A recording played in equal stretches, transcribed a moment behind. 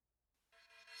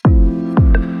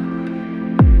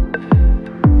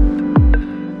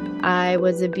I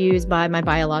was abused by my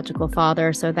biological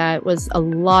father, so that was a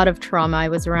lot of trauma. I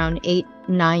was around 8,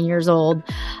 9 years old,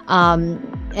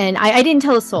 and I didn't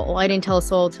tell a soul. I didn't tell a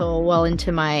soul till well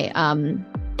into my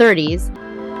 30s.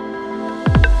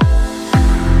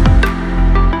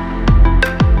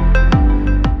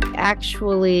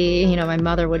 Actually, my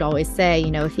mother would always say,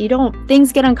 if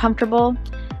things get uncomfortable,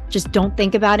 just don't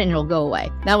think about it and it'll go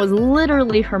away. That was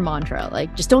literally her mantra.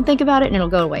 Like, just don't think about it and it'll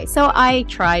go away. So I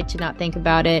tried to not think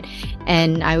about it,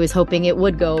 and I was hoping it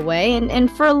would go away.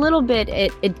 And for a little bit,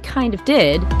 it kind of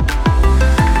did.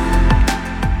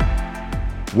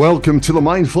 Welcome to the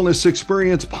Mindfulness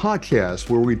Experience podcast,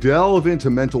 where we delve into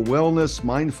mental wellness,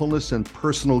 mindfulness, and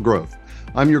personal growth.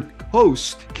 I'm your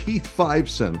host, Keith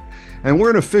Fiveson, and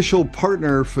we're an official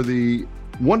partner for the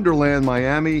Wonderland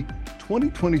Miami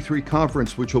 2023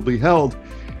 conference, which will be held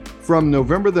from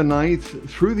November the 9th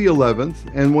through the 11th.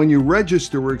 And when you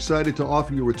register, we're excited to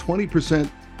offer you a 20%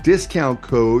 discount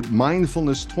code,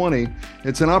 Mindfulness20.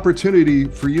 It's an opportunity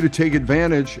for you to take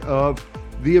advantage of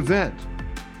the event.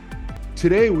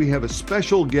 Today, we have a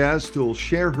special guest who will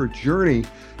share her journey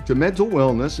to mental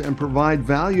wellness and provide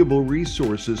valuable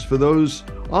resources for those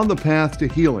on the path to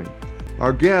healing.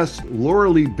 Our guest,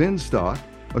 Lorilee Binstock,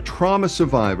 a trauma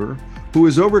survivor who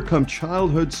has overcome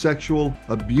childhood sexual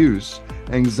abuse,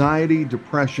 anxiety,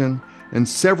 depression, and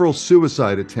several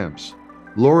suicide attempts.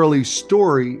 Lorilee's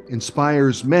story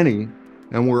inspires many,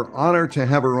 and we're honored to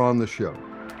have her on the show.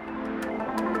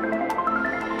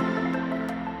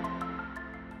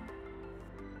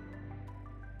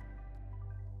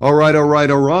 All right.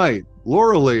 Lorilee,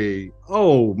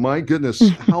 oh my goodness,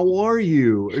 how are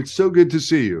you? It's so good to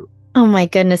see you. Oh my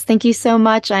goodness. Thank you so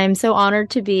much. I am so honored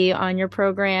to be on your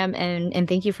program, and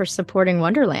thank you for supporting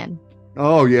Wonderland.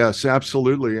 Oh yes,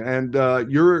 absolutely. And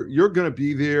you're going to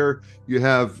be there.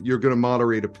 You're going to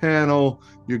moderate a panel.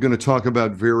 You're going to talk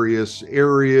about various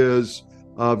areas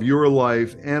of your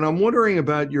life. And I'm wondering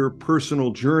about your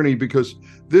personal journey, because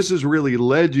this has really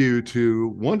led you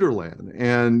to Wonderland,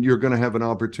 and you're going to have an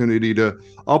opportunity to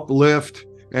uplift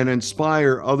and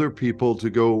inspire other people to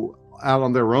go out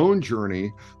on their own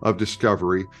journey of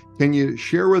discovery. Can you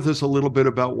share with us a little bit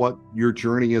about what your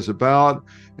journey is about,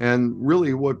 and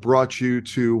really what brought you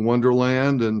to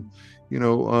Wonderland? And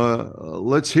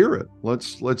let's hear it.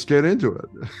 Let's get into it.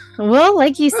 Well,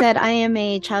 like you said, I am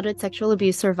a childhood sexual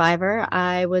abuse survivor.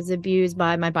 I was abused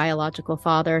by my biological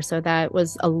father, so that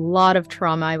was a lot of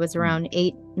trauma. I was around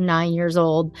 8, 9 years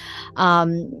old,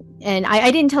 and I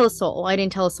didn't tell a soul. I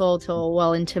didn't tell a soul till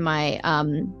well into my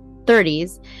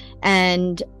 30s.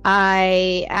 And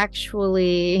I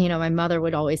actually, my mother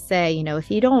would always say,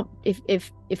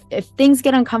 if things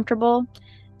get uncomfortable,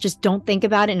 just don't think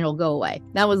about it and it'll go away.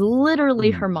 That was literally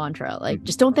her mantra. Like,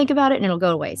 just don't think about it and it'll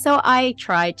go away. So I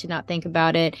tried to not think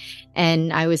about it,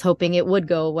 and I was hoping it would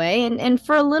go away. And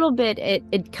for a little bit,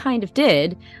 it kind of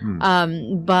did.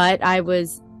 But I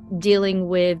was dealing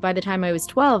with, by the time I was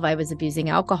 12, I was abusing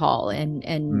alcohol and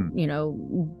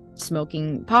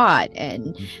smoking pot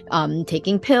and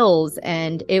taking pills,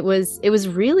 and it was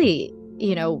really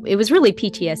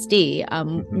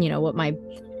PTSD. What my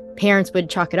parents would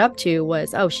chalk it up to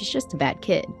was, oh, she's just a bad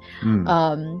kid. And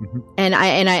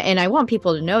I want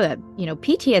people to know that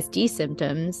PTSD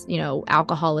symptoms,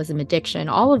 alcoholism, addiction,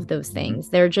 all of those things,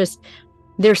 they're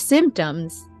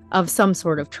symptoms of some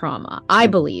sort of trauma. I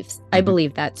believe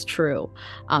that's true.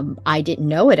 I didn't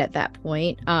know it at that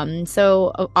point.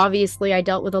 So obviously I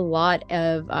dealt with a lot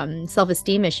of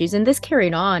self-esteem issues, and this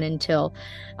carried on until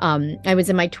I was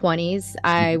in my 20s.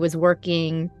 I was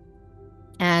working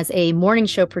as a morning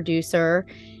show producer,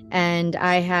 and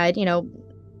I had,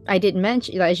 I didn't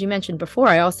mention, as you mentioned before,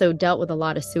 I also dealt with a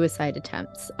lot of suicide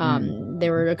attempts.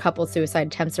 There were a couple of suicide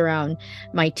attempts around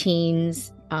my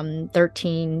teens,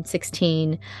 13,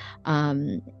 16,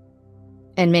 and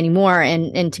many more.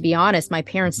 And to be honest, my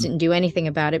parents didn't do anything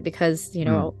about it because,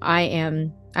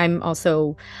 I'm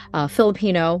also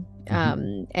Filipino.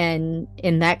 And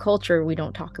in that culture, we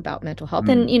don't talk about mental health.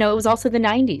 And, it was also the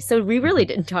 90s. So we really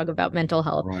didn't talk about mental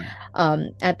health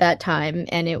at that time.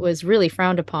 And it was really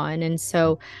frowned upon. And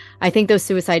so I think those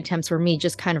suicide attempts were me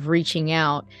just kind of reaching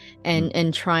out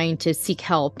and trying to seek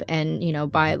help. And,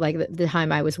 by like the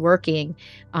time I was working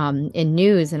in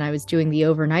news and I was doing the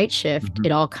overnight shift,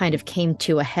 it all kind of came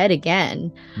to a head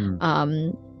again.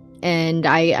 And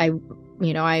I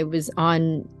was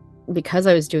on, because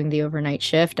I was doing the overnight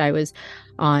shift, I was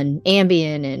on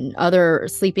Ambien and other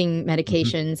sleeping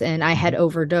medications, and I had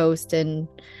overdosed, and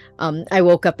I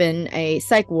woke up in a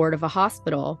psych ward of a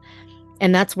hospital.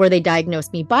 And that's where they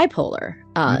diagnosed me bipolar.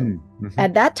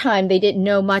 At that time, they didn't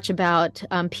know much about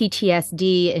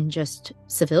PTSD and just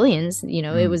civilians.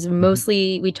 It was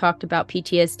mostly, we talked about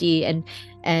PTSD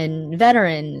and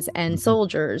veterans and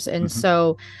soldiers. And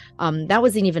so that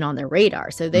wasn't even on their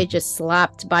radar. So they just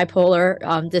slapped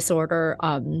bipolar disorder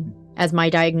as my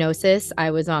diagnosis.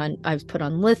 I was put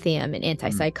on lithium and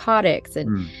antipsychotics,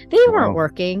 and they weren't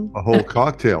working. A whole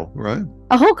cocktail, right?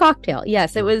 A whole cocktail.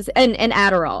 Yes, it was, and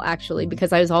Adderall, actually,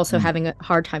 because I was also having a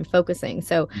hard time focusing.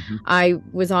 So I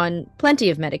was on plenty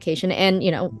of medication, and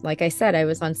like I said, I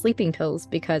was on sleeping pills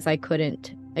because I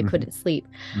couldn't sleep.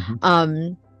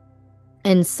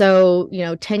 And so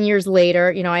 10 years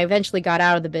later, I eventually got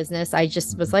out of the business. I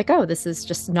just was like, oh, this is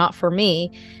just not for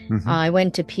me. I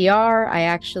went to PR. I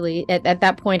actually at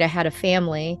that point I had a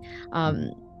family.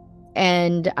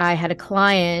 And I had a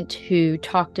client who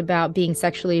talked about being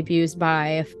sexually abused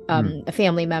by a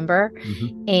family member.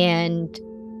 And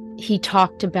he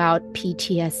talked about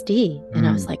PTSD. And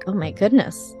I was like, oh my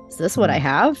goodness, is this what I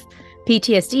have?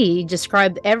 PTSD. He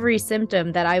described every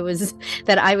symptom that I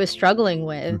was struggling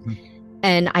with.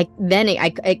 And I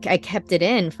kept it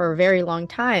in for a very long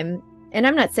time. And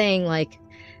I'm not saying like,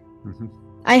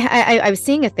 I was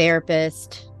seeing a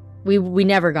therapist. We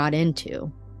never got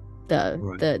into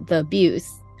the abuse.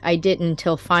 I didn't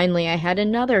until finally I had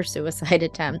another suicide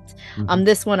attempt.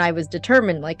 This one I was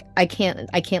determined, like, I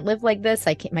can't live like this.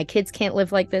 My kids can't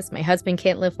live like this. My husband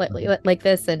can't live like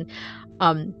this. And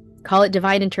call it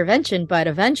divine intervention. But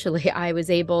eventually I was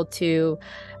able to,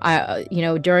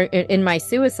 in my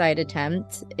suicide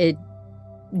attempt, it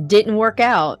didn't work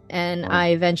out. And I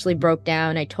eventually broke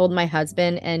down. I told my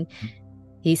husband, and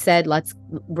he said,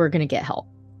 we're going to get help.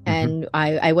 And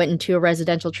I went into a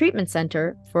residential treatment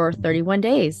center for 31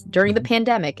 days during the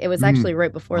pandemic. It was actually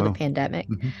right before the pandemic.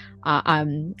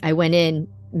 I went in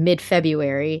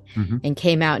mid-February and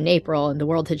came out in April, and the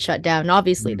world had shut down. And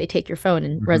obviously, they take your phone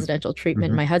in residential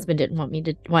treatment. My husband didn't want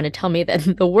to tell me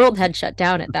that the world had shut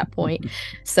down at that point.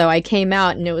 So I came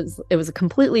out, and it was a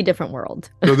completely different world.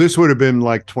 So this would have been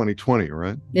like 2020,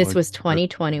 right? This was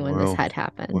 2020 when this had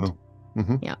happened. Wow.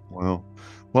 Yeah. Wow.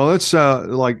 Well,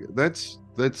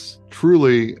 that's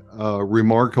truly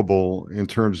remarkable in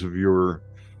terms of your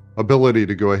ability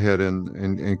to go ahead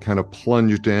and kind of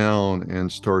plunge down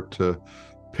and start to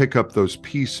pick up those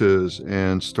pieces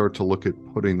and start to look at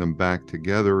putting them back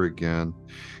together again.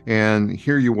 And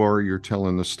here you are, you're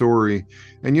telling the story.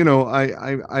 And,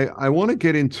 I want to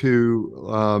get into,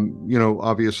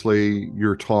 obviously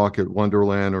your talk at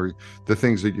Wonderland, or the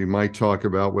things that you might talk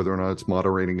about, whether or not it's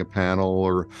moderating a panel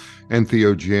or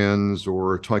entheogens,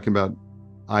 or talking about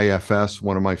IFS,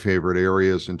 one of my favorite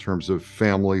areas in terms of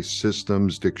family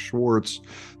systems, Dick Schwartz,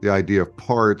 the idea of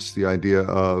parts, the idea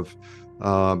of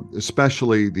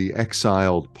especially the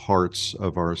exiled parts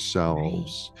of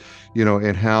ourselves,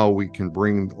 and how we can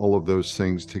bring all of those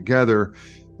things together.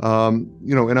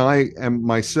 And I am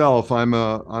myself, I'm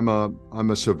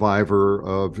a survivor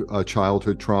of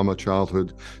childhood trauma,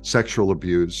 childhood sexual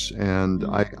abuse. And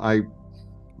I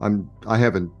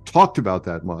haven't talked about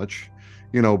that much,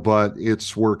 but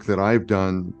it's work that I've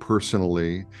done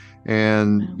personally.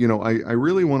 And, I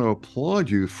really want to applaud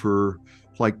you for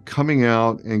coming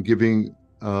out and giving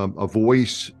a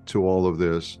voice to all of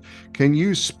this. Can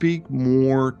you speak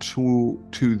more to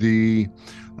the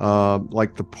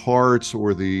the parts,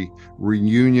 or the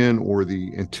reunion, or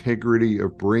the integrity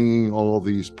of bringing all of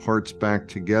these parts back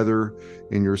together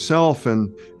in yourself,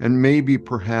 and maybe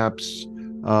perhaps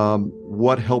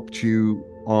what helped you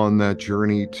on that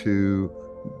journey to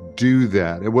do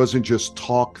that? It wasn't just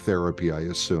talk therapy, I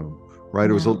assume, right?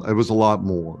 No. It was a lot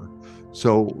more.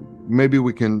 So maybe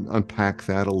we can unpack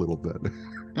that a little bit.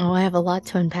 Oh, I have a lot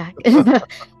to unpack.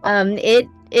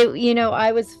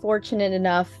 I was fortunate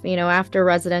enough, after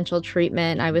residential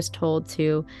treatment, I was told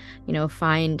to,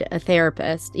 find a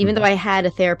therapist. Even though I had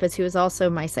a therapist who was also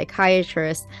my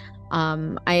psychiatrist,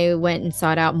 I went and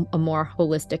sought out a more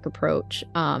holistic approach.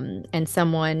 And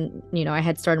someone, I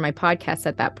had started my podcast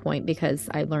at that point because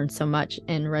I learned so much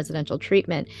in residential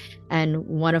treatment. And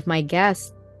one of my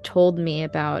guests told me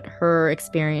about her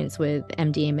experience with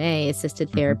MDMA assisted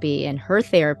therapy, and her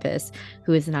therapist,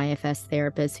 who is an IFS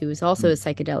therapist, who is also a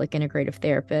psychedelic integrative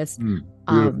therapist.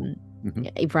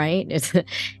 Right.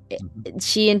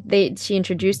 She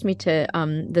introduced me to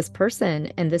this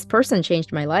person, and this person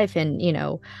changed my life. And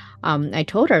I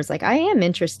told her, I was like, I am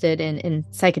interested in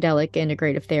psychedelic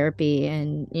integrative therapy,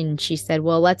 and she said,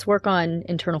 well, let's work on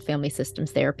internal family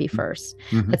systems therapy first.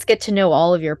 Let's get to know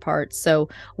all of your parts, so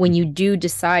when you do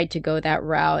decide to go that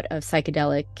route of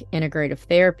psychedelic integrative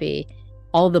therapy,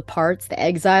 all the parts, the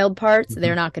exiled parts,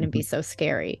 they're not going to be so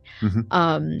scary.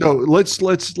 So let's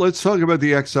talk about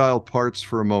the exiled parts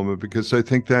for a moment, because I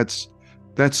think that's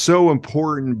so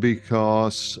important,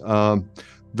 because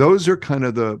those are kind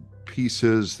of the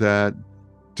pieces that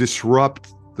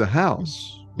disrupt the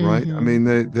house, right? I mean,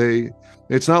 they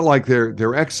it's not like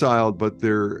they're exiled, but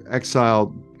they're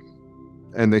exiled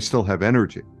and they still have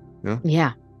energy.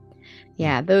 Yeah,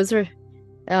 those are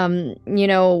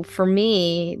for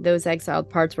me, those exiled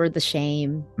parts were the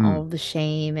shame, all of the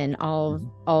shame and all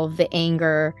of the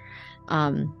anger.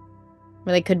 Well,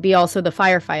 they could be also the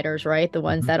firefighters, right? The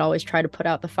ones that always try to put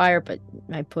out the fire, but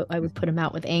I would put them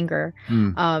out with anger.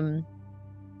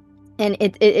 And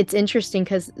it's interesting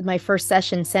because my first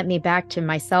session sent me back to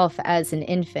myself as an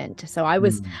infant. So I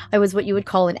was what you would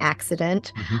call an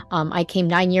accident. I came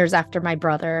 9 years after my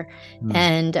brother,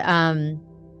 and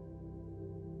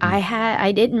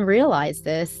I didn't realize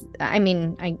this. I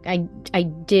mean, I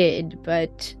did,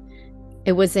 but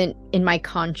it wasn't in my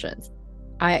consciousness.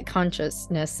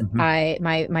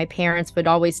 My parents would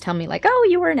always tell me, like, oh,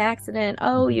 you were an accident.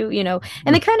 Oh,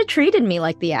 and they kind of treated me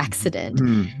like the accident.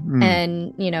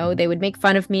 And, they would make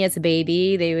fun of me as a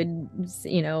baby. They would,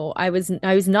 I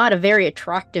was not a very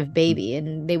attractive baby.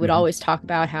 And they would always talk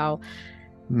about how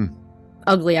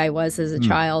ugly I was as a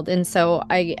child. And so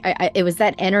it was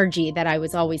that energy that I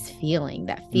was always feeling,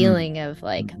 that feeling of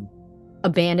like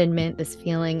abandonment, this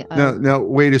feeling of... Now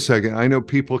wait a second. I know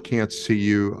people can't see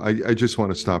you. I just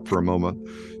want to stop for a moment.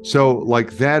 So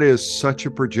like that is such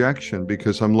a projection,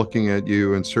 because I'm looking at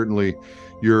you, and certainly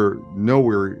you're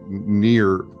nowhere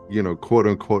near, quote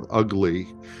unquote ugly.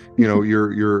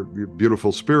 You're a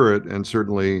beautiful spirit, and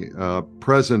certainly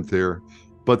present there.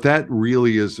 But that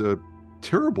really is a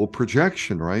terrible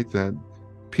projection, right? That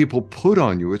people put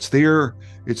on you. It's their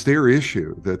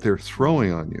issue that they're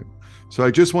throwing on you. So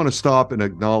I just want to stop and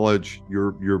acknowledge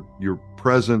your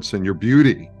presence and your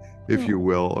beauty, if you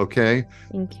will. Okay.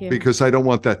 Thank you. Because I don't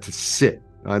want that to sit.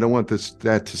 I don't want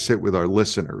that to sit with our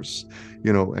listeners,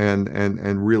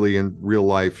 and really in real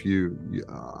life,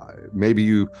 maybe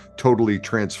you totally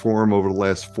transform over the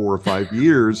last 4 or 5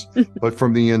 years, but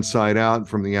from the inside out and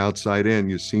from the outside in,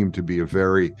 you seem to be a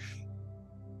very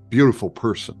beautiful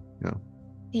person.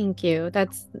 Thank you.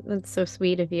 That's so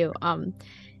sweet of you.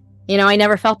 I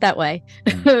never felt that way.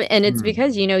 And it's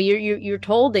because, you're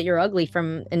told that you're ugly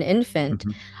from an infant,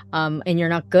 and you're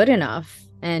not good enough,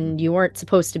 and you weren't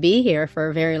supposed to be here for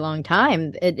a very long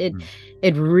time.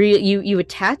 It really, you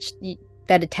attach,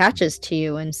 that attaches to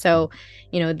you. And so,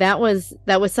 that was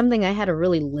something I had to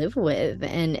really live with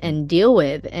and deal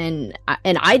with. And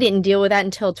I didn't deal with that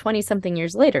until 20 something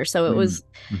years later. So it was,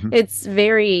 it's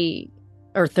very,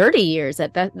 or 30 years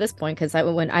at this point, because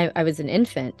when I was an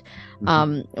infant,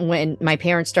 when my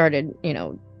parents started,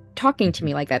 talking to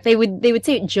me like that, they would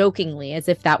say it jokingly, as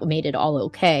if that made it all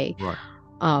okay. Right.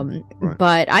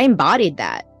 But I embodied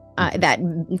that,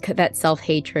 that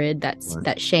self-hatred,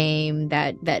 that shame,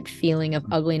 that feeling of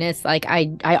ugliness. Like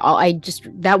I just,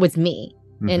 that was me.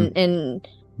 And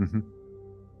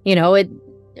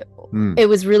it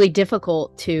was really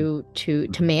difficult to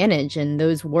manage, and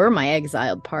those were my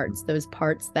exiled parts, those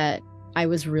parts that I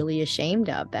was really ashamed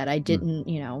of, that I didn't,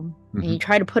 and you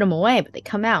try to put them away, but they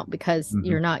come out because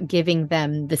you're not giving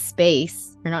them the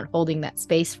space, you're not holding that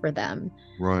space for them.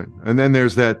 Right. And then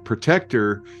there's that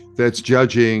protector that's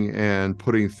judging and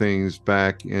putting things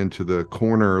back into the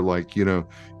corner, like,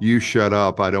 you shut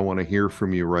up, I don't want to hear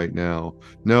from you right now.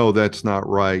 No, that's not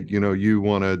right. You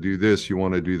want to do this, you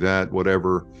want to do that,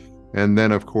 whatever. And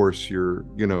then, of course, you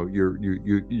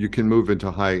can move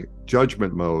into high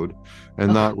judgment mode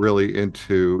and not really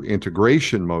into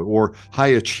integration mode or high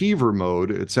achiever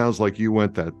mode. It sounds like you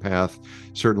went that path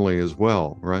certainly as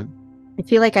well, right? I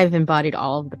feel like I've embodied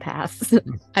all of the paths.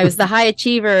 I was the high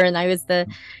achiever, and I was the,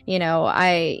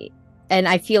 I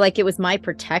feel like it was my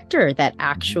protector that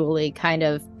actually kind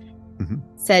of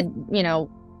said,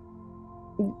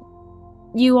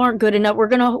 you aren't good enough. We're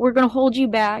gonna hold you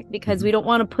back because we don't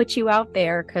want to put you out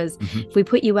there, because if we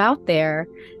put you out there,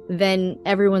 then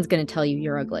everyone's gonna tell you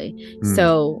you're ugly.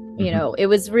 So it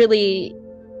was really,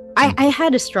 I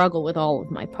had to struggle with all of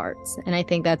my parts, and I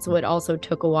think that's what also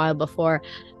took a while before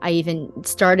I even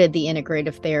started the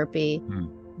integrative therapy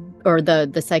or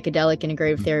the psychedelic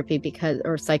integrative therapy,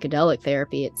 or psychedelic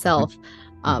therapy itself,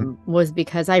 was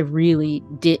because I really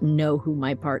didn't know who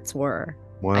my parts were.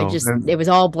 Wow. It was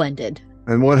all blended.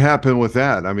 And what happened with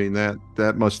that? I mean,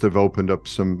 that must have opened up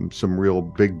some real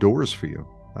big doors for you.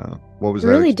 What was that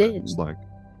really experience like?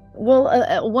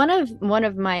 Well, one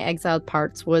of my exiled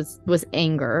parts was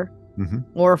anger,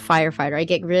 or firefighter. I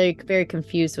get really very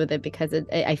confused with it because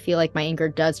I feel like my anger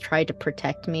does try to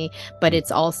protect me, but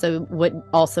it's also what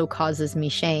also causes me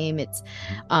shame. It's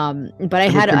but I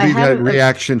had that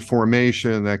reaction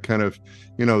formation, that kind of,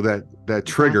 that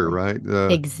trigger, right?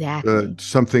 Exactly.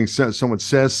 Someone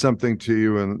says something to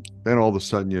you, and then all of a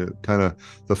sudden the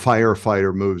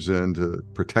firefighter moves in to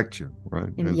protect you, right?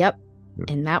 Yep.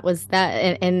 And that was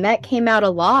that. And that came out a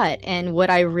lot. And what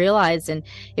I realized, and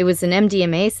it was an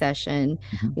MDMA session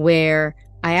where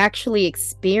I actually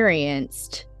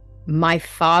experienced my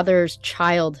father's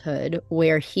childhood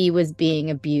where he was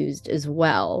being abused as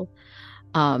well.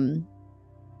 And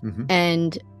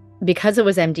because it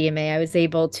was MDMA, I was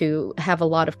able to have a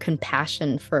lot of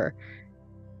compassion for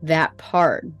that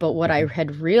part. But what I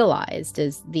had realized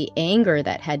is the anger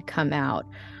that had come out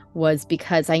was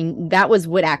because that was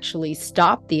what actually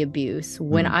stopped the abuse.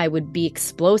 When I would be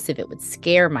explosive, it would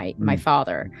scare my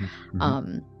father.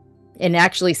 And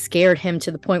actually scared him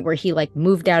to the point where he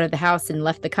moved out of the house and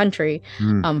left the country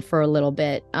for a little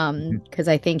bit. Because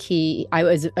I think I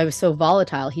was so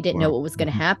volatile. He didn't know what was going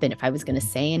to happen if I was going to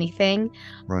say anything.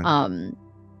 Right.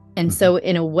 And so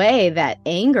in a way that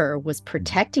anger was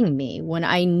protecting me when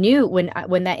I knew when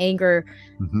that anger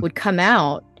would come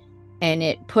out and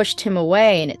it pushed him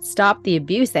away and it stopped the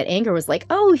abuse. That anger was like,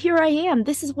 oh, here I am.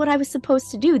 This is what I was supposed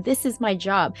to do. This is my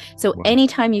job. So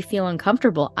anytime you feel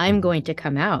uncomfortable, I'm going to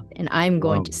come out and I'm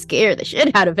going to scare the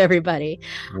shit out of everybody.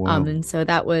 And so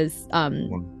that was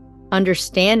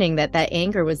understanding that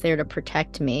anger was there to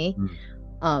protect me.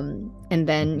 And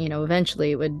then,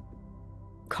 eventually it would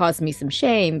cause me some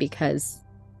shame because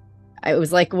it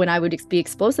was like when I would be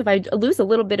explosive, I'd lose a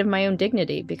little bit of my own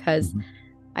dignity because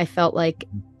I felt like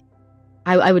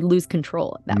I would lose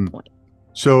control at that point.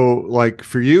 So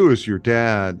for you, it was your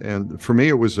dad, and for me,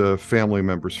 it was a family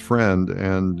member's friend.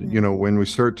 And, when we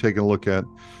start taking a look at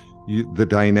the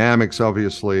dynamics,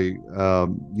 obviously,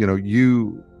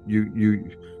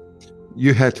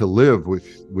 you had to live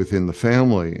within the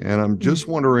family. And I'm just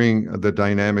wondering the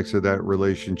dynamics of that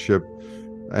relationship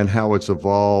and how it's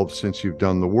evolved since you've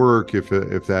done the work, if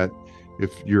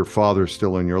your father's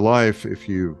still in your life, if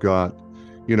you've got,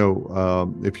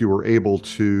 if you were able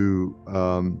to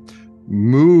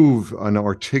move and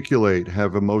articulate,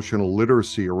 have emotional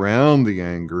literacy around the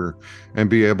anger and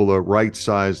be able to right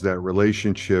size that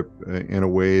relationship in a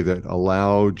way that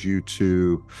allowed you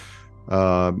to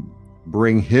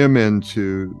bring him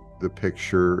into the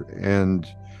picture and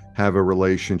have a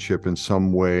relationship in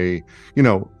some way.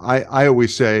 I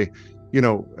always say,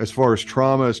 as far as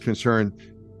trauma is concerned,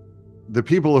 the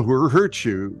people who hurt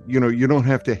you, you don't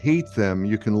have to hate them.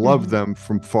 You can love them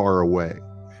from far away.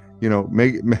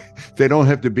 They don't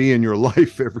have to be in your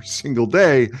life every single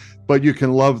day, but you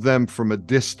can love them from a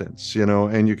distance,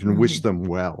 and you can wish them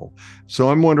well. So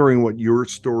I'm wondering what your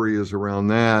story is around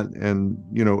that, and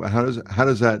how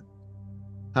does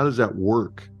that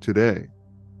work today?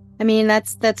 I mean,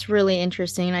 that's really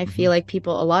interesting. And I feel like a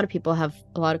lot of people have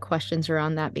a lot of questions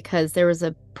around that because there was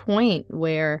a point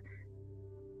where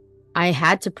I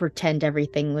had to pretend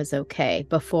everything was okay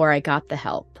before I got the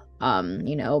help.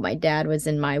 My dad was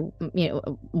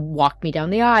walked me down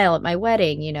the aisle at my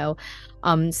wedding,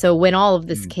 so when all of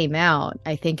this came out,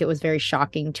 I think it was very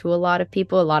shocking to a lot of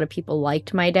people. A lot of people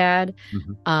liked my dad.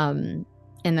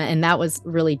 And that was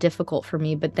really difficult for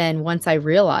me. But then once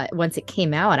it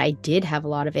came out, I did have a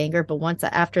lot of anger. But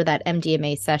after that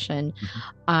MDMA session,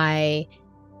 I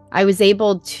was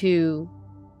able to,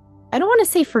 I don't want to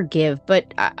say forgive,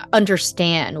 but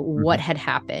understand what had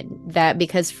happened. That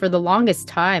because for the longest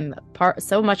time,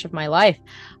 so much of my life,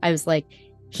 I was like,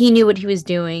 he knew what he was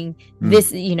doing. This,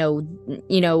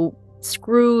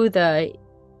 screw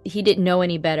he didn't know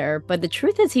any better. But the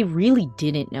truth is he really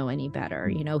didn't know any better.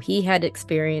 He had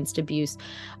experienced abuse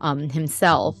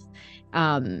himself.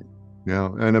 And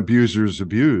abusers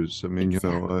abuse. I mean,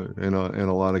 exactly. In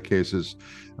a lot of cases,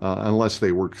 unless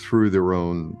they work through their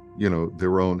own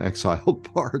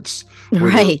exiled parts,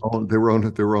 right? Their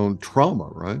own trauma,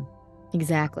 right?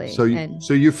 Exactly. So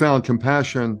you found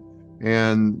compassion,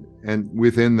 and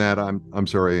within that, I'm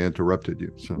sorry I interrupted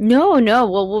you. So no.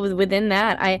 Well, within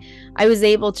that, I was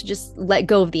able to just let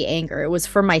go of the anger. It was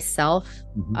for myself.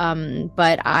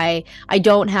 But I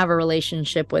don't have a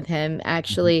relationship with him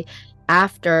actually.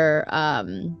 After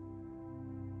I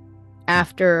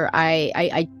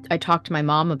talked to my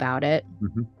mom about it,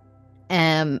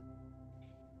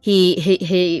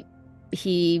 he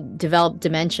developed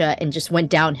dementia and just went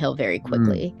downhill very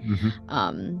quickly.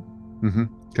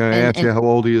 Can I ask you how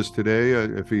old he is today?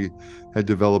 If he had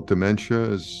developed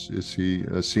dementia, is he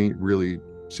a really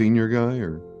senior guy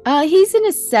or? He's in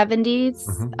his 70s.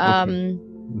 Okay.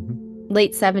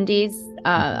 late 70s.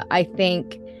 I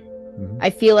think, I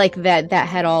feel like that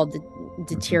had all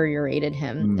deteriorated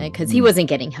him because he wasn't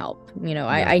getting help.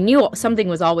 I knew something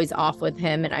was always off with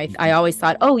him, and I always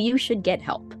thought, oh, you should get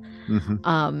help.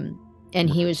 And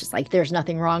he was just like, there's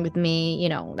nothing wrong with me.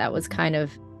 That was kind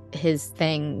of his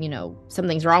thing.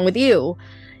 Something's wrong with you.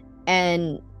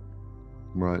 And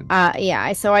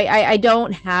so I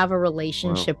don't have a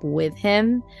relationship with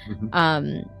him.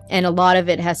 And a lot of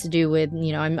it has to do with,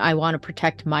 I want to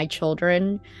protect my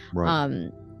children.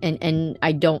 And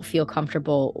I don't feel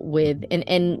comfortable with,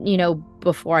 and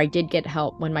before I did get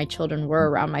help, when my children were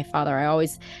around my father, I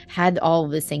always had all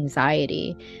of this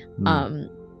anxiety.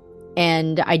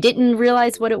 And I didn't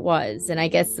realize what it was. And I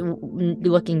guess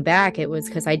looking back, it was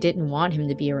because I didn't want him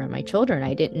to be around my children.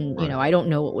 I didn't, I don't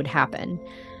know what would happen.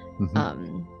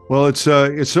 Well, it's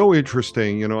so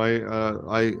interesting.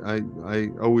 I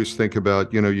always think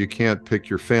about, you can't pick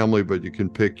your family, but you can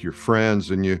pick your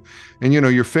friends, and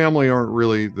your family aren't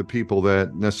really the people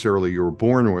that necessarily you were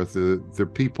born with. They're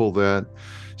people that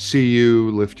see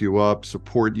you, lift you up,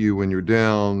 support you when you're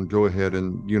down, go ahead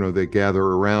and, they gather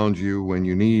around you when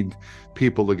you need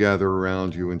people to gather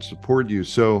around you and support you.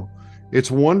 So it's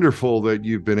wonderful that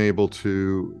you've been able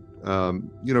to,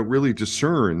 really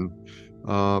discern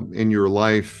in your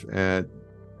life at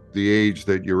the age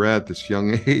that you're at, this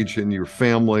young age, in your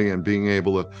family, and being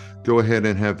able to go ahead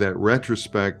and have that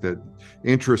retrospect, that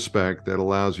introspect that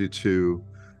allows you to,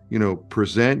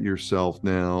 present yourself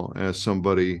now as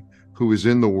somebody who is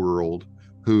in the world,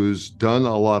 who's done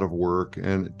a lot of work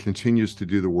and continues to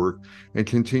do the work and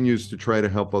continues to try to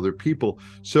help other people.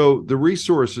 So the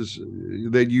resources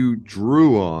that you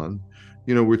drew on,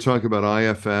 we're talking about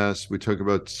IFS, we talk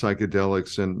about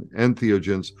psychedelics and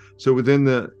entheogens. So within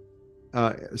the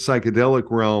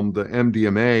psychedelic realm, the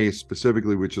MDMA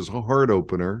specifically, which is a heart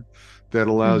opener that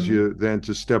allows you then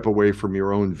to step away from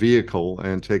your own vehicle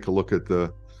and take a look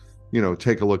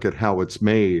at how it's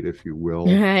made, if you will,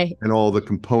 and all the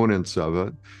components of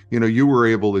it. You were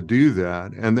able to do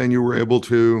that. And then you were able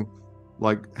to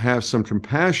have some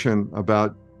compassion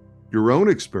about your own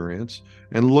experience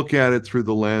and look at it through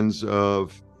the lens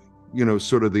of,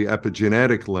 sort of the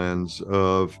epigenetic lens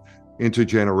of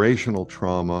intergenerational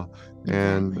trauma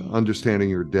and understanding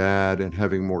your dad and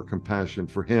having more compassion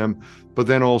for him. But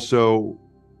then also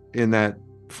in that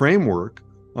framework,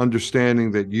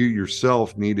 understanding that you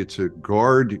yourself needed to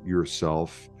guard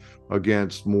yourself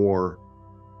against more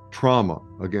trauma,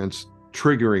 against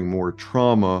triggering more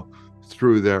trauma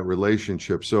through that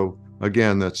relationship. So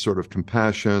again, that's sort of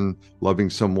compassion, loving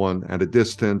someone at a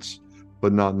distance,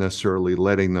 but not necessarily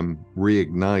letting them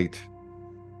reignite,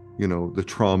 the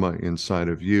trauma inside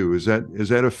of you. Is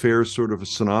that a fair sort of a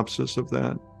synopsis of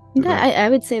that? I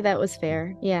would say that was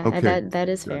fair. Yeah, okay. That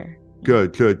is fair.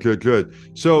 Good.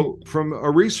 So from a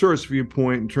resource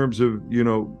viewpoint, in terms of,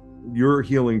 your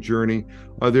healing journey,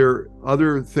 are there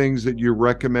other things that you're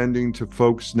recommending to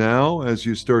folks now as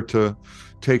you start to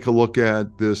take a look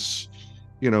at this,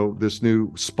 this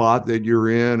new spot that you're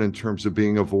in terms of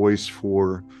being a voice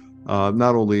for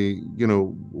not only,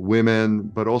 women,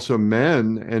 but also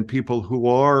men and people who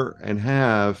are and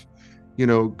have,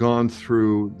 gone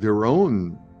through their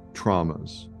own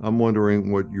traumas? I'm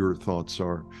wondering what your thoughts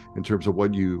are in terms of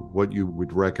what you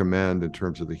would recommend in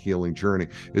terms of the healing journey.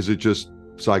 Is it just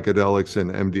psychedelics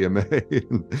and MDMA?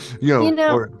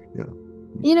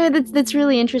 That's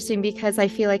really interesting, because I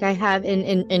feel like I have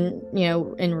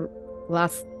in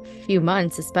last few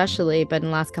months especially, but in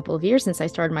the last couple of years since I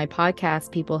started my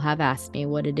podcast, people have asked me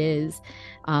what it is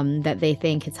that they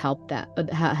think has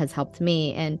helped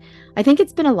me. And I think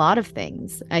it's been a lot of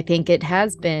things. I think it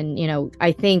has been,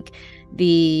 I think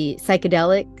the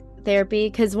psychedelic therapy,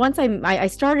 because once I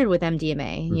started with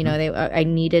MDMA, I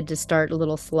needed to start a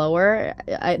little slower.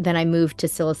 Then I moved to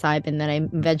psilocybin, then I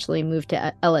eventually moved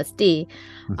to LSD.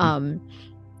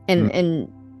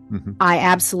 I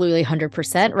absolutely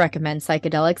 100% recommend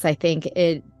psychedelics. I think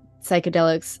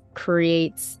psychedelics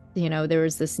creates, there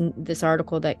was this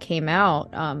article that came out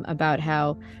about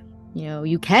how,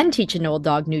 you can teach an old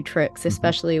dog new tricks,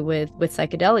 especially with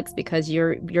psychedelics, because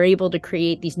you're able to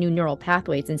create these new neural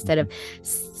pathways instead of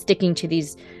sticking to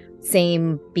these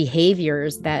same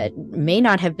behaviors that may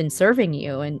not have been serving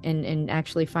you, and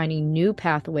actually finding new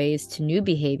pathways to new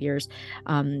behaviors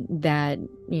that,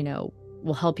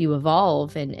 will help you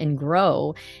evolve and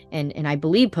grow. And I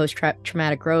believe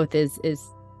post-traumatic growth is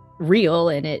real,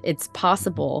 and it's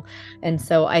possible. And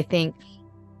so I think,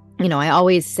 I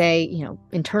always say,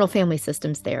 internal family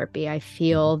systems therapy. I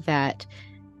feel that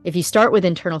if you start with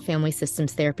internal family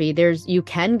systems therapy, you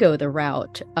can go the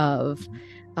route of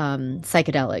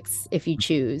psychedelics if you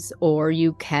choose, or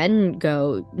you can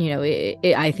go,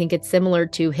 I think it's similar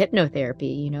to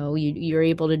hypnotherapy. You're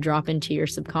able to drop into your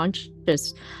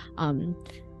subconscious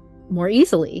more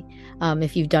easily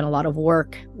if you've done a lot of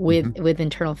work with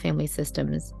internal family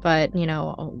systems. But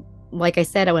like I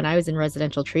said, when I was in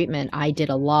residential treatment, I did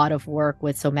a lot of work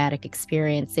with somatic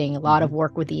experiencing, a lot of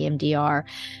work with EMDR.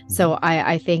 So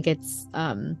I think it's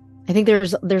I think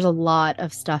there's a lot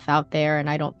of stuff out there, and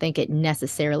I don't think it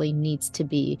necessarily needs to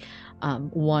be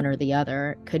one or the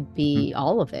other. It could be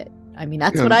all of it. I mean,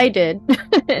 that's what I did.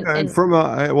 And from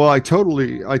I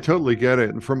totally get it.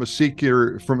 And from a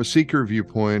seeker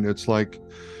viewpoint, it's like,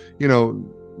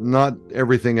 not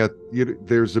everything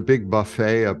there's a big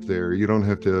buffet up there. You don't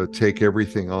have to take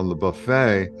everything on the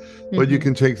buffet, but you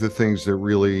can take the things that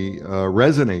really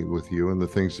resonate with you and the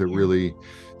things that really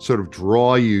sort of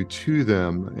draw you to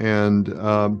them. And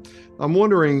I'm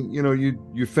wondering,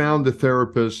 you found a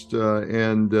therapist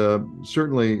and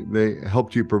certainly they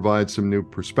helped you provide some new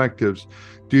perspectives.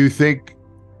 Do you think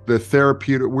the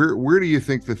therapeutic, where do you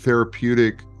think the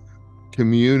therapeutic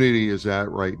community is at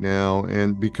right now?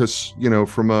 And because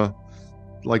from a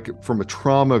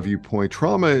trauma viewpoint,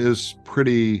 trauma is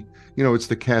pretty, it's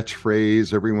the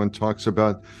catchphrase. Everyone talks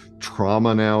about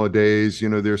trauma nowadays.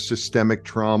 There's systemic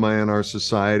trauma in our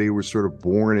society. We're sort of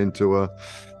born into a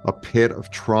pit of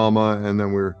trauma, and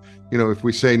then we're, if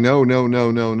we say no,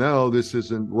 this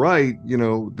isn't right,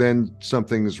 then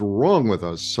something's wrong with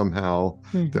us somehow,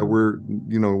 that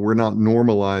we're not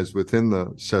normalized within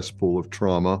the cesspool of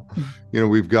trauma.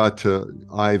 We've got to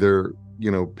either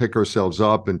pick ourselves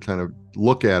up and kind of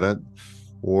look at it,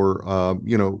 or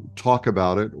talk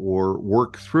about it, or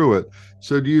work through it.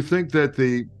 So do you think that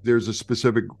there's a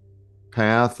specific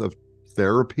path of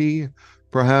therapy?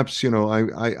 Perhaps,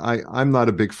 I'm not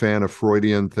a big fan of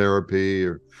Freudian therapy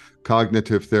or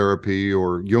cognitive therapy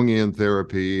or Jungian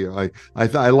therapy. I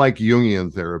like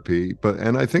Jungian therapy,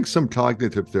 and I think some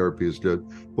cognitive therapy is good.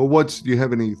 But do you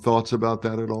have any thoughts about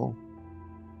that at all?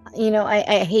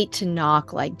 I hate to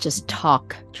knock just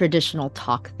traditional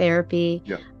talk therapy.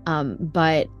 Yeah.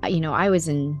 But I was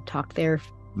in talk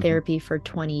therapy for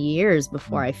 20 years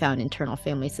before I found internal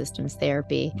family systems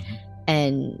therapy.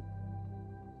 And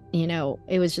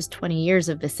it was just 20 years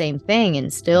of the same thing,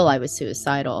 and still I was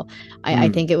suicidal. I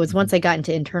think it was once I got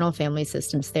into internal family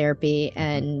systems therapy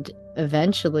and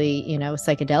eventually,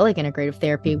 psychedelic integrative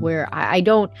therapy, where I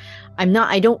don't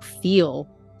feel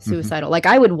suicidal. Like,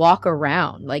 I would walk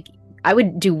around, I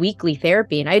would do weekly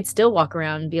therapy, and I'd still walk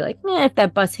around and be like, if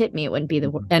that bus hit me, it wouldn't be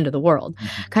the end of the world,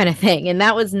 kind of thing. And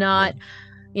that was not,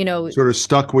 sort of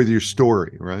stuck with your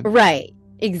story, right? Right.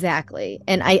 Exactly.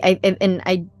 And I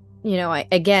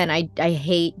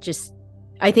hate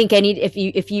I think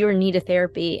if you need a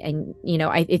therapy, and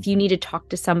if you need to talk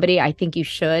to somebody, I think you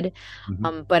should.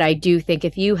 But I do think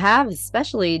if you have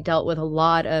especially dealt with a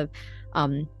lot of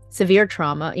severe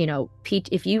trauma,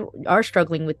 if you are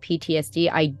struggling with PTSD,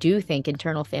 I do think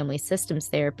internal family systems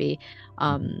therapy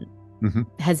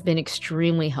has been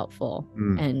extremely helpful,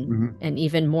 and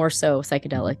even more so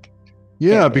psychedelic.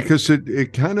 Yeah, because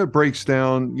it kind of breaks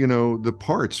down, the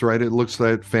parts, right? It looks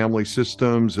at family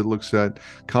systems, it looks at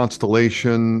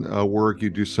constellation work. You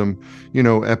do some,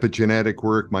 epigenetic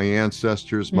work, my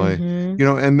ancestors,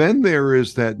 and then there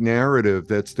is that narrative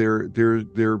that's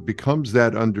there becomes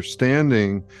that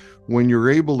understanding when you're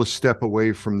able to step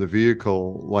away from the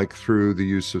vehicle, like through the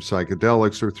use of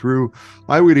psychedelics, or through,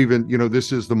 I would even,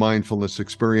 this is the mindfulness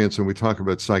experience, and we talk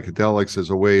about psychedelics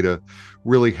as a way to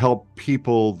really help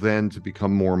people then to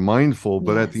become more mindful.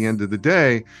 But at the end of the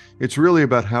day, it's really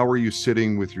about how are you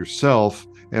sitting with yourself,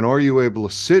 and are you able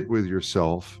to sit with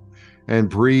yourself and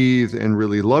breathe and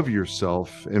really love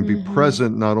yourself and be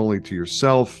present not only to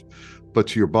yourself, but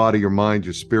to your body, your mind,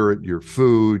 your spirit, your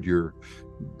food, your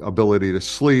ability to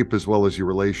sleep, as well as your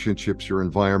relationships, your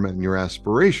environment, and your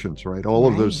aspirations, right? All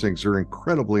of those things are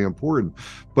incredibly important.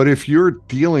 But if you're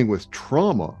dealing with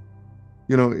trauma,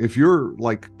 if you're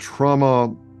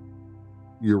trauma,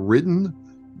 you're ridden,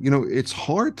 it's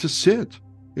hard to sit.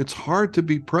 It's hard to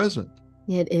be present.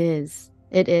 It is.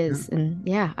 And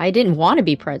I didn't want to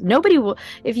be present. Nobody will.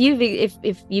 If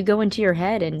you go into your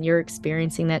head and you're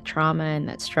experiencing that trauma and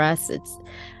that stress, it's,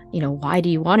 why do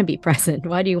you want to be present?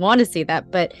 Why do you want to see that?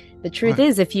 But the truth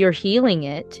is, if you're healing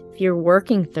it, if you're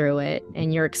working through it,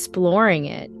 and you're exploring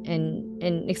it and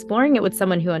exploring it with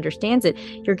someone who understands it,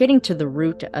 you're getting to the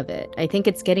root of it. I think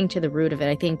it's getting to the root of it.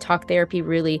 I think talk therapy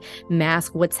really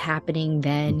masks what's happening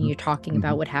then. You're talking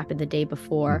about what happened the day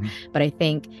before. But I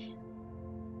think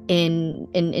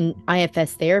in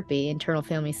IFS therapy, internal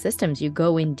family systems, you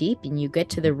go in deep and you get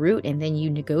to the root, and then you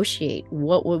negotiate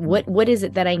what is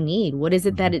it that I need, what is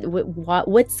it that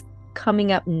what's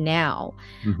coming up now,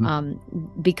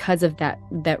 because of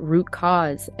that root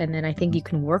cause. And then I think you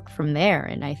can work from there,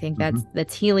 and I think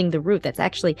that's healing the root. That's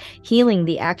actually healing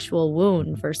the actual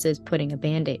wound versus putting a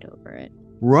Band-Aid over it.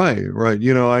 Right.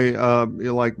 I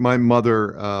like my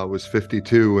mother was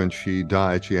 52 and she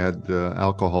died. She had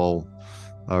alcohol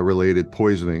related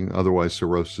poisoning, otherwise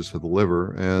cirrhosis of the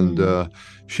liver, and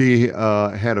she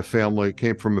had a family,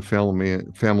 came from a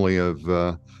family of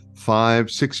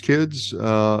 5-6 kids.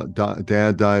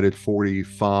 Dad died at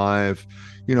 45.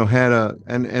 Had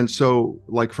and so,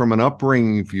 like, from an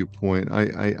upbringing viewpoint,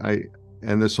 I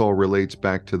and this all relates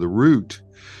back to the root.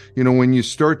 When you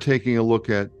start taking a look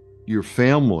at your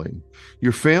family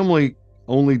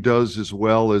only does as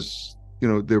well as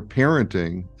their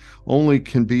parenting only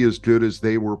can be as good as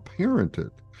they were parented.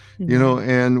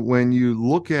 And when you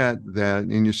look at that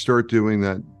and you start doing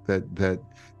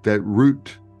that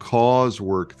root cause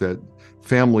work, that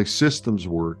family systems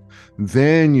work,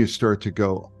 then you start to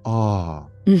go,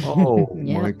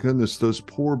 my goodness, those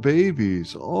poor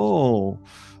babies,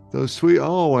 those sweet,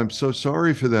 I'm so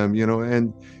sorry for them,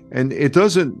 and it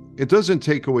doesn't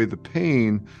take away the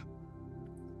pain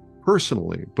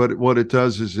personally, but what it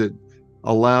does is it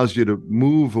allows you to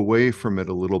move away from it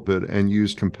a little bit and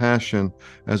use compassion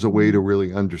as a way to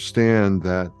really understand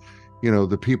that,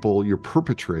 the people, your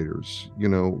perpetrators,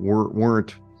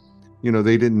 weren't,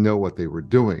 they didn't know what they were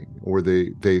doing, or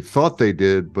they thought they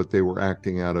did, but they were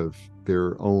acting out of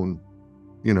their own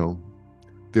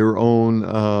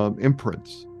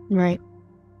imprints. Right.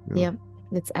 Yeah.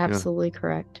 It's absolutely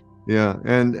correct. Yeah,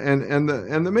 and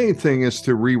the main thing is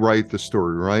to rewrite the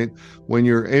story, right? When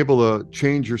you're able to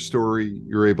change your story,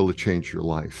 you're able to change your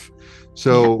life.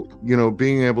 So,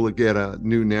 being able to get a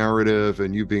new narrative,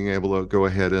 and you being able to go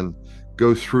ahead and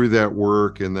go through that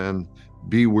work and then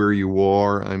be where you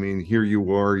are. I mean, here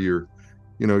you are,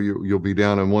 you'll be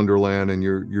down in Wonderland, and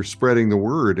you're spreading the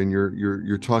word, and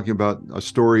you're talking about a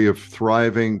story of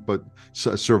thriving, but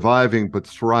surviving, but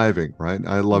thriving, right?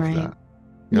 I love that.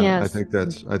 Yeah, yes.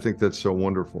 I think that's so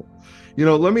wonderful.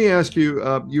 Let me ask you,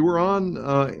 you were on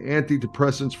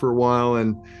antidepressants for a while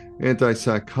and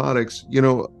antipsychotics.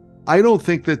 I don't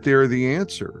think that they're the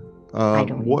answer. I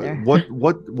don't either.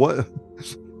 What what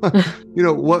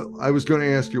I was going to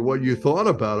ask you what you thought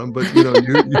about them, but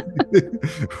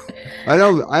I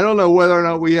don't know whether or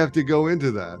not we have to go into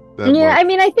that much. I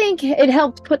mean, I think it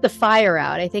helped put the fire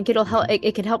out. I think it'll help.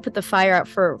 It could help put the fire out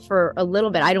for a little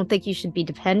bit. I don't think you should be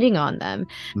depending on them,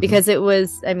 because it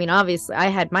was. I mean, obviously, I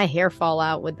had my hair fall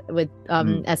out with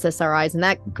SSRIs, and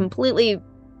that completely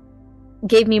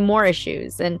gave me more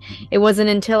issues. And it wasn't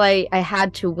until I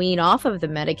had to wean off of the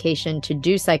medication to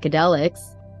do psychedelics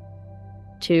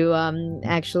to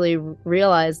actually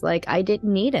realize, like, I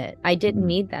didn't need it. I didn't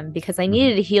need them, because I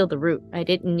needed to heal the root. I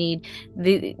didn't need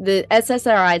the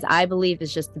SSRIs. I believe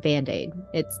is just the Band-Aid.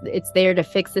 It's there to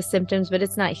fix the symptoms, but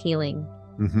it's not healing.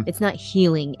 It's not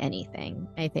healing anything,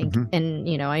 I think. And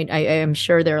I am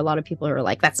sure there are a lot of people who are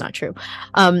like, that's not true.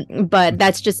 But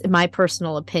that's just my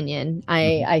personal opinion.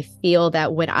 I feel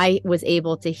that when I was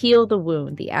able to heal the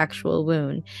wound, the actual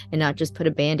wound, and not just put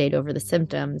a Band-Aid over the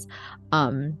symptoms,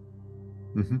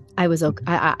 I was okay.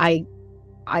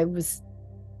 I was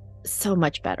so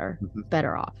much better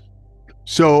off.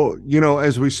 So,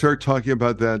 as we start talking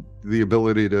about that, the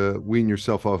ability to wean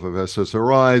yourself off of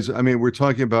SSRIs, I mean, we're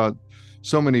talking about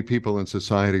so many people in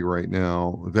society right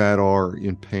now that are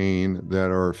in pain, that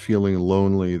are feeling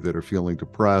lonely, that are feeling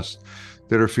depressed,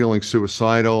 that are feeling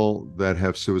suicidal, that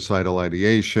have suicidal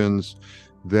ideations,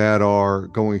 that are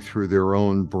going through their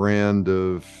own brand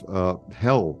of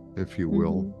hell, if you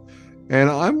will. And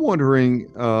I'm wondering,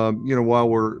 while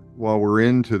we're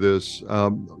into this,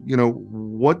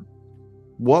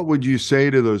 what would you say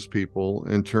to those people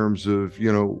in terms of,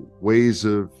 ways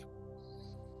of,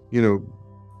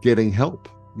 getting help?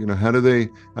 How do they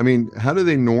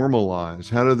normalize?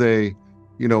 How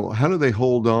do they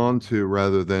hold on to,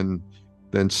 rather than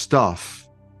stuff,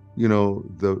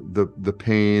 the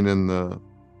pain and the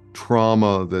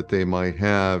trauma that they might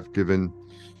have, given,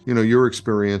 your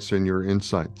experience and your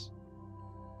insights?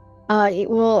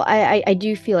 Well, I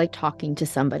do feel like talking to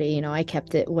somebody. I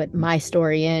kept my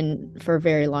story in for a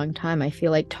very long time. I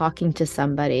feel like talking to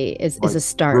somebody is a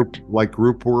start.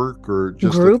 Group work, or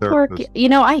just group work?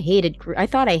 I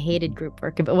thought I hated group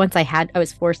work, but once I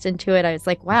was forced into it, I was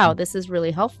like, wow, this is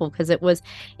really helpful, because it was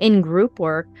in group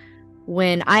work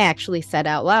when I actually said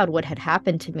out loud what had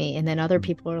happened to me. And then other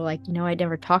people are like, I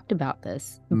never talked about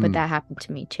this, but that happened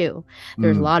to me too.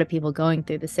 There's a lot of people going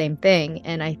through the same thing.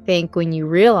 And I think when you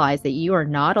realize that you are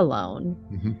not alone,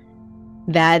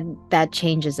 that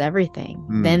changes everything.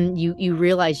 Then you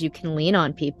realize you can lean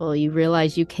on people. You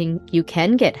realize you can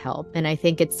get help. And I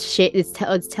think it's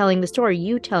telling the story,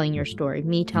 you telling your story,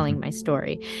 me telling my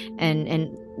story,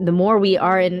 and the more we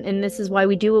are, and this is why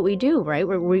we do what we do, right?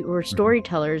 We're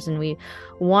storytellers, and we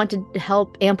want to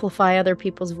help amplify other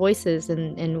people's voices.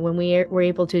 And when we're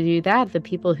able to do that, the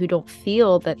people who don't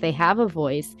feel that they have a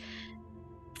voice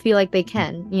feel like they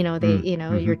can.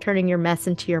 You're turning your mess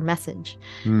into your message.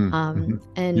 And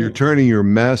you're turning your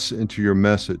mess into your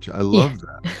message. I love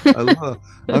that.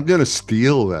 I'm gonna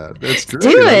steal that. That's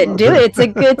great. Do it.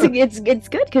 It's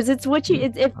good because it's what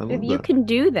you. If you can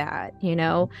do that,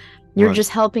 you're just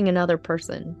helping another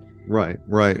person. Right.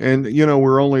 And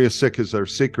we're only as sick as our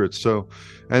secrets. So,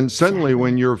 and suddenly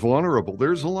when you're vulnerable,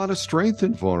 there's a lot of strength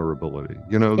in vulnerability.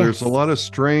 There's a lot of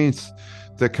strength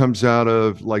that comes out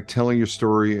of like telling your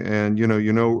story, and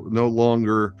no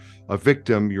longer a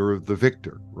victim, you're the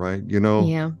victor, right? You're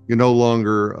no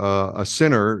longer a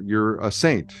sinner, you're a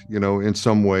saint, in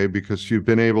some way, because you've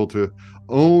been able to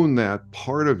own that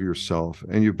part of yourself,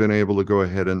 and you've been able to go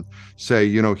ahead and say,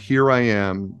 here I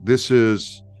am, this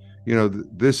is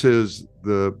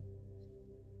the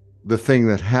thing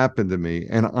that happened to me,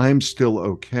 and I'm still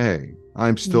okay.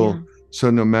 I'm still so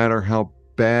no matter how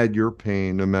bad your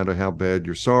pain, no matter how bad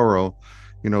your sorrow,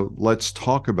 let's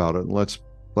talk about it.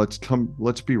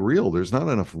 Let's be real. There's not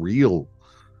enough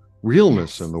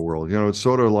realness in the world. It's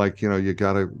sort of like, you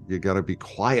gotta be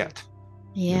quiet.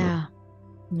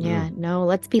 No,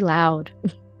 let's be loud.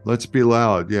 Let's be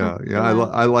loud.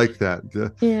 I like that.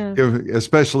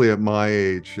 Especially at my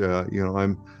age,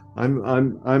 I'm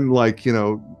like,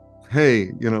 hey,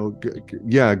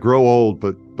 grow old,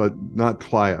 but not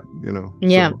quiet,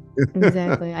 So.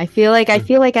 Exactly. I feel like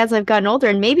as I've gotten older,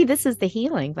 and maybe this is the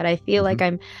healing, but I feel like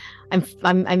I'm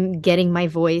getting my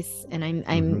voice, and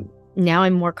I'm now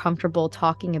I'm more comfortable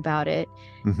talking about it,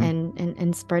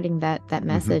 and spreading that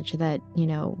message that,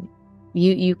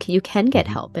 you can get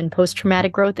help, and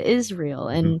post-traumatic growth is real.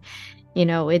 And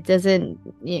it doesn't,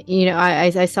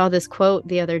 I saw this quote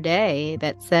the other day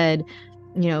that said,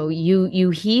 you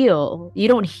heal, you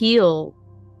don't heal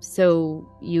so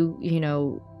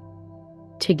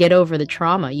to get over the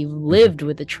trauma. You've lived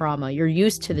with the trauma, you're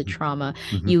used to the trauma.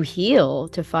 You heal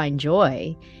to find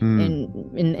joy.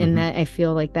 And that, I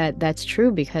feel like that's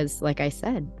true, because like I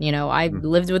said, I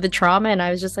lived with the trauma, and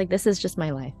I was just like, this is just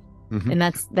my life. And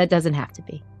that doesn't have to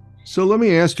be. So let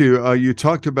me ask you, you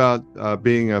talked about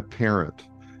being a parent.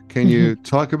 Can you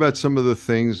talk about some of the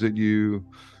things that you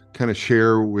kind of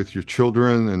share with your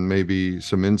children, and maybe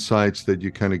some insights that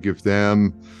you kind of give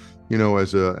them,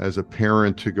 as a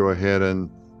parent, to go ahead and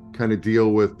kind of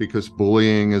deal with, because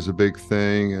bullying is a big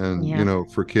thing,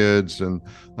 and for kids. And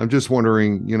I'm just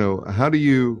wondering, how do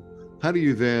you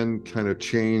then kind of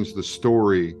change the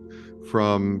story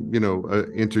from an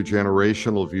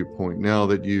intergenerational viewpoint, now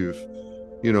that you've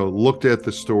looked at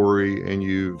the story, and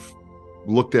you've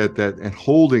looked at that and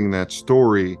holding that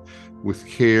story with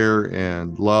care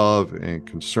and love and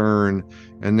concern,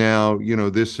 and now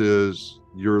this is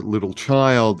your little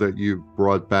child that you've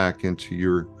brought back into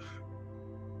your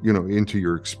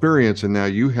experience, and now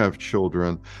you have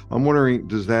children. I'm wondering,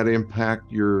 does that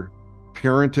impact your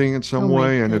parenting in some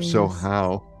way? And if so,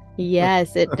 how?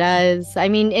 Yes, it does. I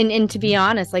mean, and to be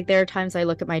honest, like, there are times I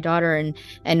look at my daughter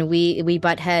and we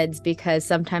butt heads, because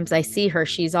sometimes I see her.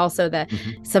 She's also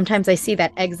sometimes I see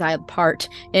that exiled part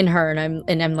in her,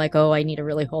 and I'm like, oh, I need to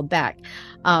really hold back.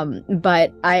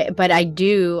 But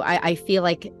I feel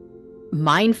like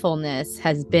mindfulness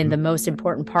has been the most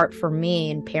important part for me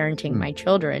in parenting my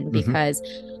children, because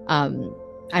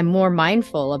I'm more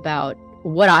mindful about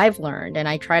what I've learned, and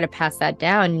I try to pass that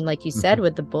down. Like you said,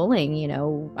 with the bullying,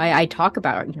 I talk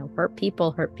about, hurt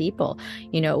people,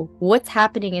 what's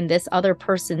happening in this other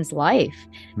person's life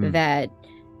that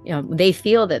they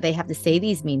feel that they have to say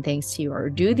these mean things to you, or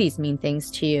do these mean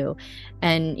things to you.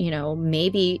 And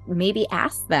maybe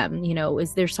ask them,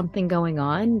 is there something going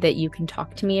on that you can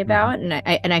talk to me about?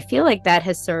 And I feel like that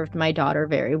has served my daughter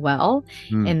very well,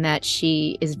 in that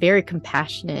she is very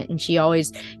compassionate, and she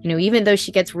always, even though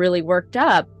she gets really worked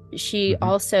up, she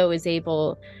also is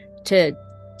able to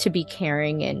be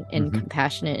caring and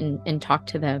compassionate, and talk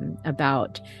to them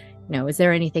about, is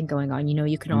there anything going on?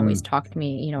 You can always talk to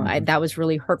me. That was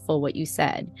really hurtful what you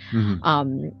said.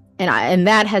 and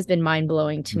that has been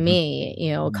mind-blowing to me.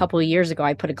 A couple of years ago,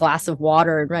 I put a glass of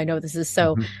water, and I know this is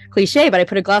so cliche, but I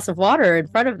put a glass of water in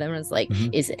front of them, and it's like,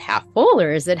 is it half full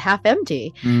or is it half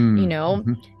empty?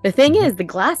 The thing is, the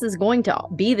glass is going to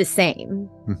be the same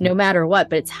no matter what,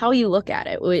 but it's how you look at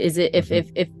it. Is it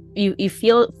if you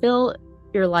fill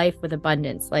your life with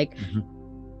abundance, like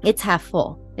it's half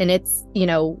full, and it's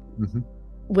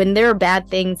when there are bad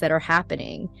things that are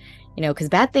happening, because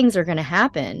bad things are going to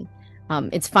happen.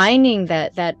 It's finding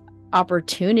that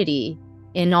opportunity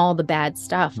in all the bad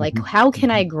stuff. Like, how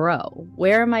can I grow?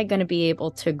 Where am I going to be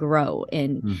able to grow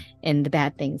in the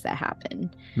bad things that happen?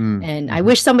 And I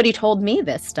wish somebody told me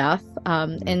this stuff.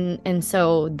 And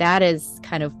so that is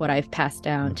kind of what I've passed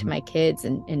down to my kids,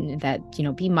 and that,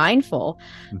 be mindful.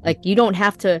 Like, you don't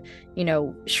have to,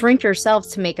 shrink yourself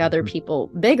to make other people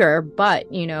bigger, but,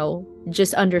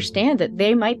 just understand that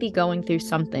they might be going through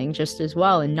something just as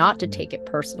well, and not to take it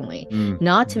personally,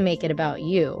 not to make it about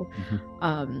you.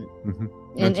 And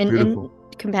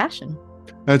compassion.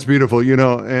 That's beautiful,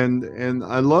 and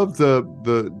I love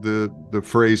the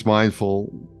phrase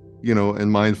mindful,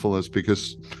 and mindfulness,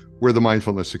 because we're the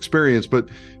mindfulness experience. But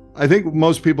I think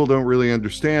most people don't really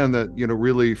understand that,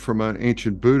 really from an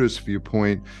ancient Buddhist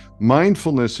viewpoint,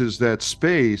 mindfulness is that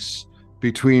space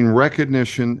between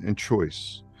recognition and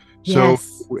choice.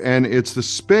 Yes. So, and it's the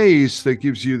space that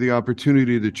gives you the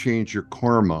opportunity to change your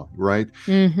karma, right?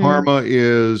 Karma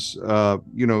is,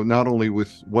 not only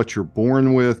with what you're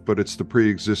born with, but it's the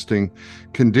pre-existing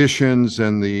conditions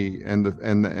and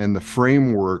the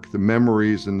framework, the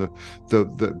memories, and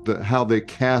the how they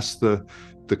cast the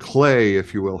clay,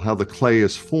 if you will, how the clay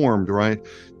is formed, right?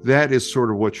 That is sort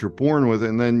of what you're born with,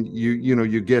 and then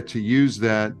you get to use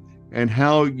that, and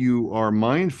how you are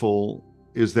mindful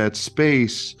is that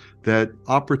space, that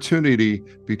opportunity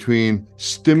between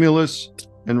stimulus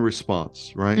and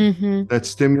response, right? That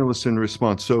stimulus and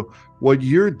response. So what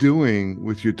you're doing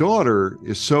with your daughter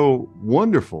is so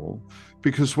wonderful,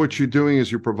 because what you're doing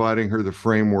is you're providing her the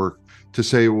framework to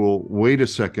say, well, wait a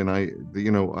second,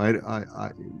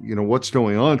 what's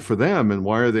going on for them, and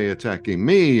why are they attacking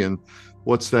me, and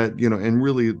what's that, and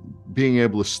really being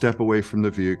able to step away from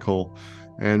the vehicle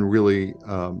and really,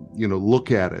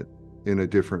 look at it in a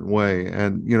different way.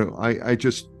 And I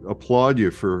just applaud you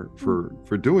for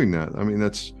doing that. I mean,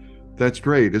 that's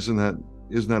great. Isn't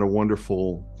that a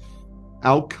wonderful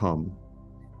outcome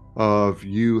of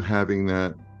you having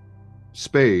that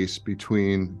space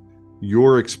between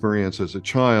your experience as a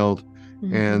child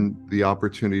and the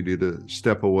opportunity to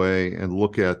step away and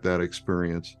look at that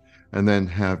experience, and then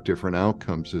have different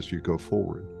outcomes as you go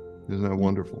forward? Isn't that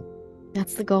wonderful?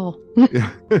 That's the goal.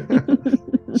 Yeah.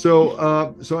 So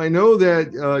I know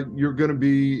that you're going to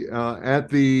be at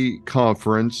the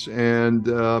conference, and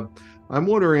I'm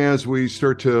wondering, as we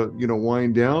start to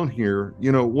wind down here,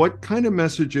 what kind of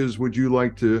messages would you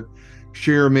like to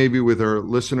share maybe with our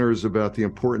listeners about the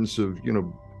importance of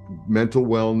mental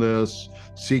wellness,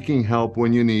 seeking help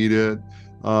when you need it,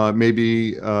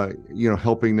 maybe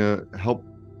helping to help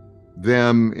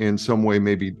them in some way,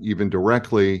 maybe even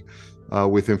directly,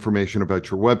 with information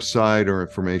about your website or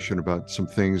information about some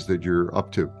things that you're up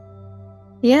to?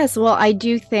 Yes, well, I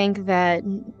do think that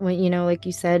when like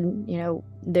you said,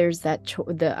 there's that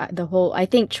the whole, I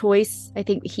think choice. I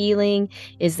think healing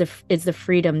is the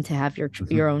freedom to have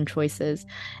your own choices,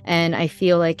 and I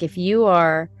feel like if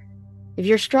you're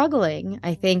struggling,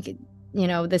 I think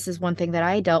this is one thing that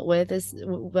I dealt with, is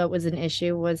what was an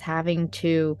issue, was having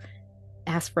to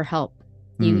ask for help.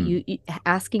 You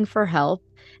asking for help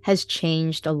has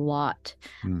changed a lot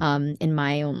in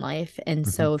my own life. And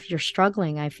so if you're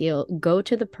struggling, I feel, go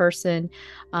to the person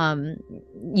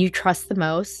you trust the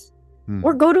most,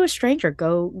 or go to a stranger.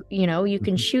 You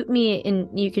can shoot me an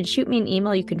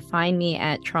email. You can find me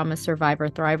at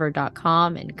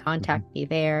traumasurvivorthriver.com and contact me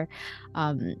there.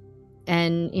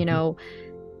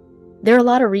 There are a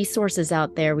lot of resources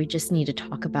out there. We just need to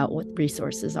talk about what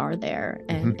resources are there.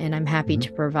 And I'm happy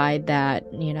to provide that.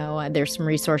 There's some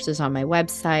resources on my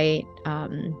website.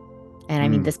 And I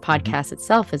mean, this podcast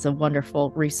itself is a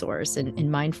wonderful resource in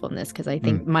mindfulness, because I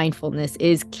think mindfulness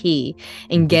is key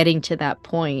in getting to that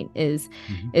point, is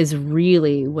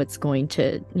really what's going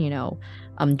to,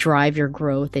 drive your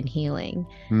growth and healing.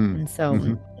 And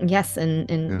so, yes. And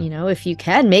if you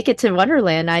can make it to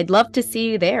Wonderland, I'd love to see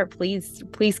you there. Please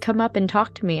come up and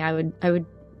talk to me. I would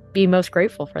be most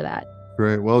grateful for that.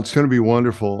 Great. Well, it's going to be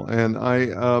wonderful. And I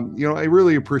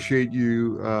really appreciate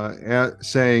you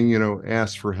saying,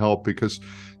 ask for help, because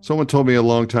someone told me a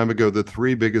long time ago the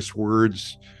 3 biggest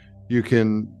words you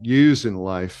can use in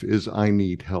life is, I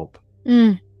need help.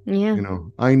 Yeah.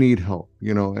 I need help,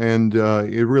 and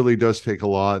it really does take a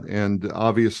lot. And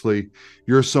obviously,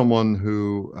 you're someone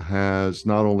who has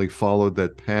not only followed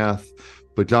that path,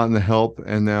 but gotten the help,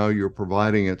 and now you're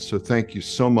providing it. So thank you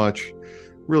so much.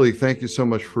 Really, thank you so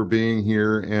much for being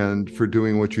here and for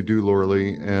doing what you do,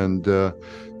 Lorilee, and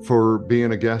for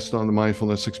being a guest on the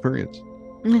Mindfulness Experience.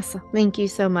 Yes, thank you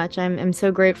so much. I'm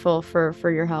so grateful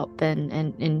for your help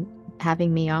and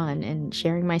having me on and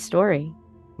sharing my story.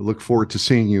 We look forward to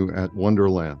seeing you at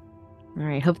Wonderland. All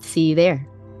right, hope to see you there.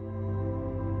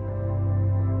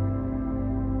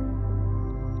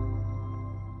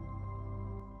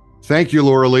 Thank you,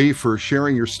 Lorilee, for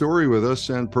sharing your story with us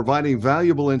and providing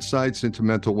valuable insights into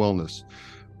mental wellness.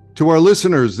 To our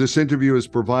listeners, this interview has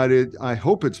provided, I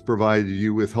hope it's provided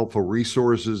you with helpful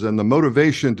resources and the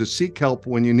motivation to seek help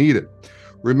when you need it.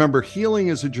 Remember, healing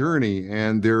is a journey,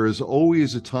 and there is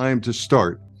always a time to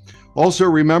start. Also,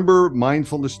 remember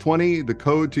Mindfulness 20, the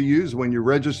code to use when you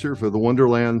register for the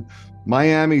Wonderland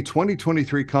Miami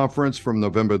 2023 conference from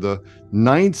November the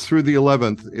 9th through the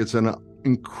 11th. It's an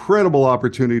incredible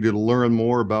opportunity to learn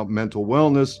more about mental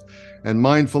wellness and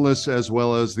mindfulness, as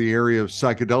well as the area of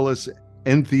psychedelics,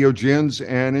 entheogens,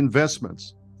 and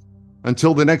investments.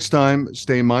 Until the next time,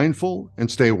 stay mindful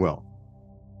and stay well.